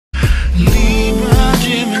Libra,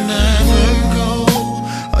 Gemini, Virgo,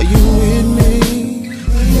 are you with me?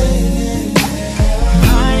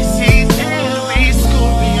 Pisces, Aries,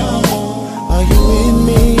 Scorpio, are you with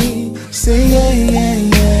me? Say yeah, yeah,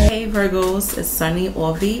 yeah. Hey Virgos, it's Sunny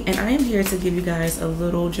Orvi, and I am here to give you guys a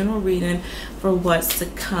little general reading for what's to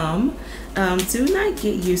come. Do not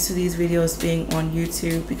get used to these videos being on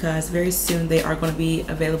YouTube because very soon they are going to be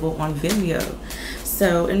available on Vimeo.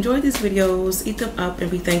 So enjoy these videos, eat them up, and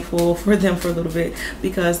be thankful for them for a little bit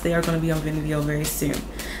because they are going to be on Vimeo very soon.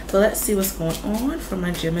 So let's see what's going on for my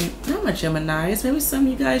Geminis. Maybe some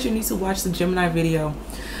of you guys, you need to watch the Gemini video,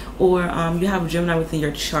 or you have a Gemini within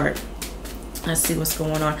your chart. Let's see what's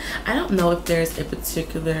going on. I don't know if there's a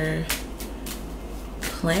particular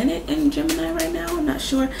planet in Gemini right now. I'm not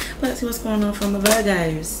sure. But let's see what's going on for my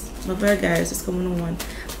Virgos. My Virgos, what's going on?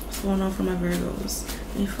 What's going on for my Virgos?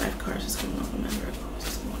 I need 5 cards. What's going on for my Virgos?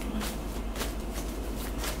 What's going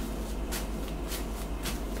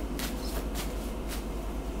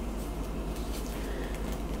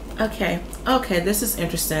on? Okay, this is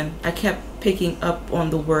interesting. I kept picking up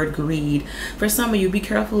on the word greed. For some of you, be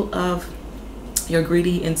careful of your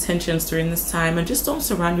greedy intentions during this time, and just don't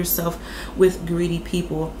surround yourself with greedy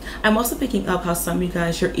people. I'm also picking up how some of you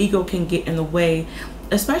guys, your ego can get in the way,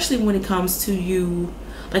 especially when it comes to you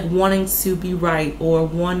like wanting to be right or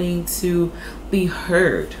wanting to be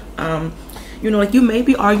heard. You know, like you may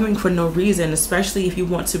be arguing for no reason, especially if you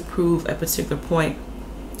want to prove a particular point.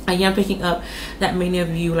 I am picking up that many of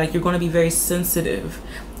you, like, you're going to be very sensitive.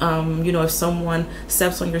 You know, if someone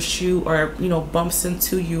steps on your shoe or, you know, bumps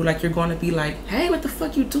into you, like, you're going to be like, hey, what the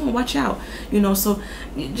fuck you doing? Watch out. You know, so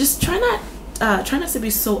just try not to be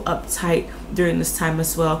so uptight during this time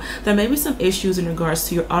as well. There may be some issues in regards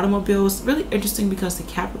to your automobiles. Really interesting because the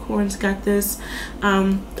Capricorns got this.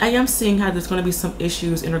 I am seeing how there's going to be some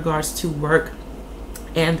issues in regards to work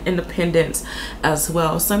and independence as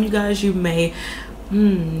well. Some of you guys, you may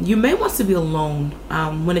want to be alone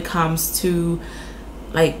when it comes to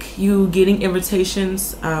like you getting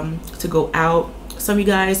invitations to go out. Some of you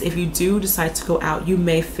guys, if you do decide to go out, you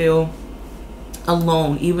may feel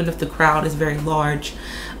alone even if the crowd is very large.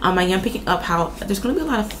 I am picking up how there's going to be a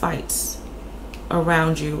lot of fights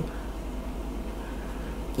around you.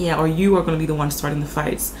 Yeah, or you are going to be the one starting the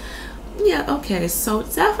fights. Yeah, okay, so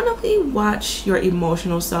definitely watch your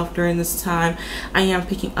emotional self during this time. I am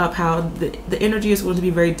picking up how the energy is going to be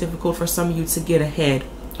very difficult for some of you to get ahead.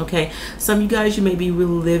 Okay, some of you guys, you may be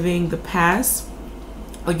reliving the past,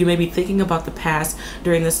 or you may be thinking about the past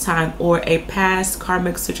during this time, or a past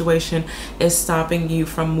karmic situation is stopping you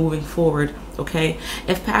from moving forward. Okay,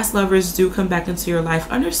 if past lovers do come back into your life,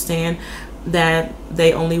 understand that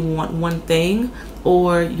they only want one thing,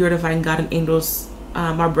 or your divine God and angels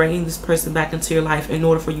are bringing this person back into your life in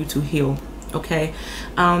order for you to heal. Okay,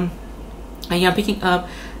 and I'm picking up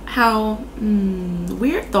how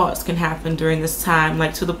weird thoughts can happen during this time,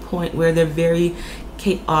 like to the point where they're very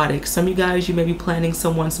chaotic. Some of you guys, you may be planning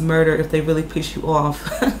someone's murder if they really piss you off.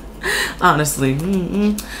 Honestly.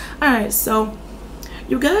 All right, so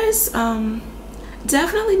you guys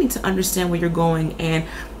definitely need to understand where you're going, and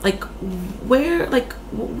like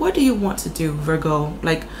what do you want to do, Virgo?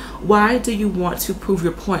 Like, why do you want to prove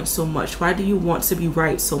your point so much? Why do you want to be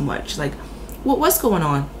right so much? Like, what's going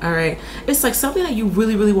on? All right, it's like something that you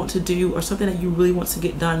really want to do, or something that you really want to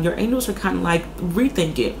get done. Your angels are kind of like,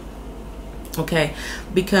 rethink it. Okay,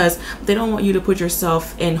 because they don't want you to put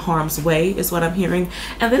yourself in harm's way, is what I'm hearing,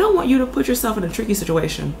 and they don't want you to put yourself in a tricky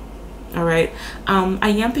situation. All right, I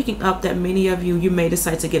am picking up that many of you, you may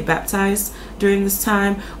decide to get baptized during this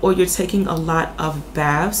time, or you're taking a lot of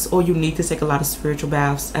baths, or you need to take a lot of spiritual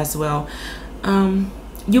baths as well.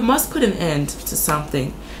 You must put an end to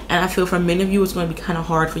something, and I feel for many of you it's going to be kind of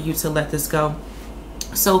hard for you to let this go.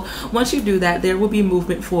 So once you do that, there will be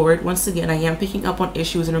movement forward. Once again, I am picking up on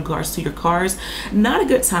issues in regards to your cars. Not a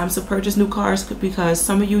good time to purchase new cars, because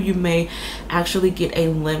some of you, you may actually get a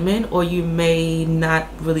lemon, or you may not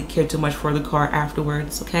really care too much for the car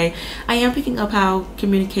afterwards. Okay, I am picking up how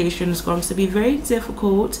communication is going to be very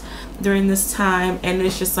difficult during this time, and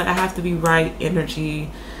it's just like I have to be right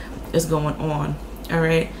energy is going on. All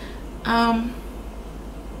right,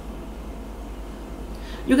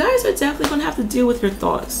 you guys are definitely going to have to deal with your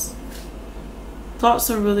thoughts. Thoughts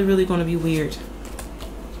are really going to be weird.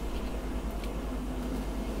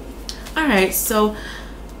 All right, so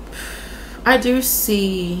I do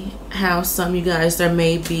see how some of you guys, there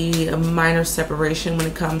may be a minor separation when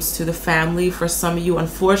it comes to the family. For some of you,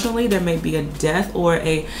 unfortunately, there may be a death or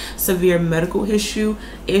a severe medical issue.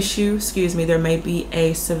 There may be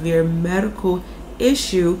a severe medical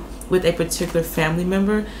issue with a particular family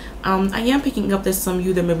member. I am picking up that some of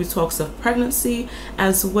you, there may be talks of pregnancy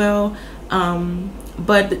as well,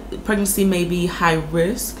 but pregnancy may be high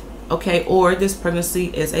risk, okay, or this pregnancy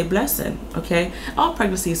is a blessing, okay. All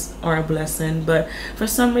pregnancies are a blessing, but for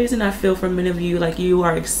some reason I feel for many of you like you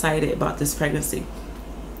are excited about this pregnancy.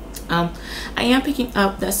 I am picking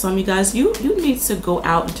up that some of you guys, you need to go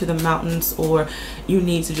out into the mountains, or you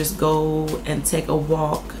need to just go and take a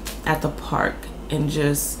walk at the park and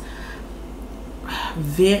just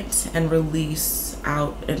vent and release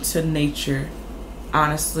out into nature,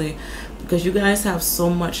 honestly, because you guys have so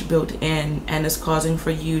much built in, and it's causing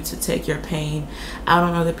for you to take your pain out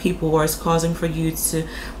on other people, or it's causing for you to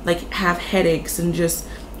like have headaches and just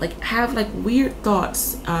like have like weird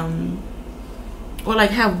thoughts, or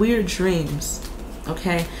like have weird dreams,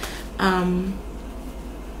 okay.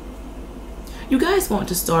 You guys want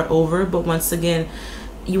to start over, but once again,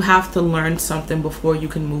 you have to learn something before you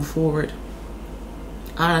can move forward,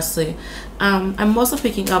 honestly. I'm also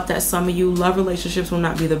picking up that some of you, love relationships will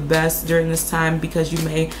not be the best during this time, because you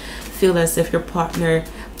may feel as if your partner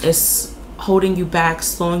is holding you back,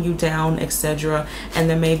 slowing you down, etc. And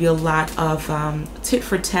there may be a lot of tit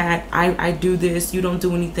for tat, I do this, you don't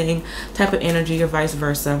do anything type of energy, or vice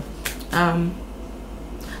versa.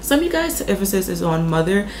 Some of you guys, the emphasis is on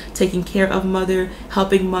mother, taking care of mother,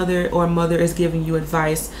 helping mother, or mother is giving you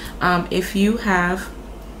advice. If you have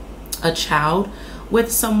a child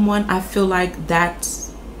with someone, I feel like that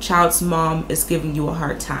child's mom is giving you a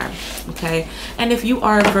hard time, okay. And if you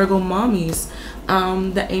are Virgo mommies,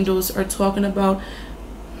 the angels are talking about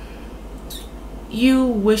you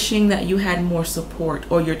wishing that you had more support,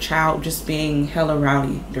 or your child just being hella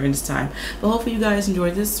rowdy during this time. But hopefully you guys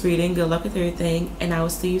enjoyed this reading. Good luck with everything, and I will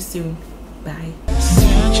see you soon. Bye.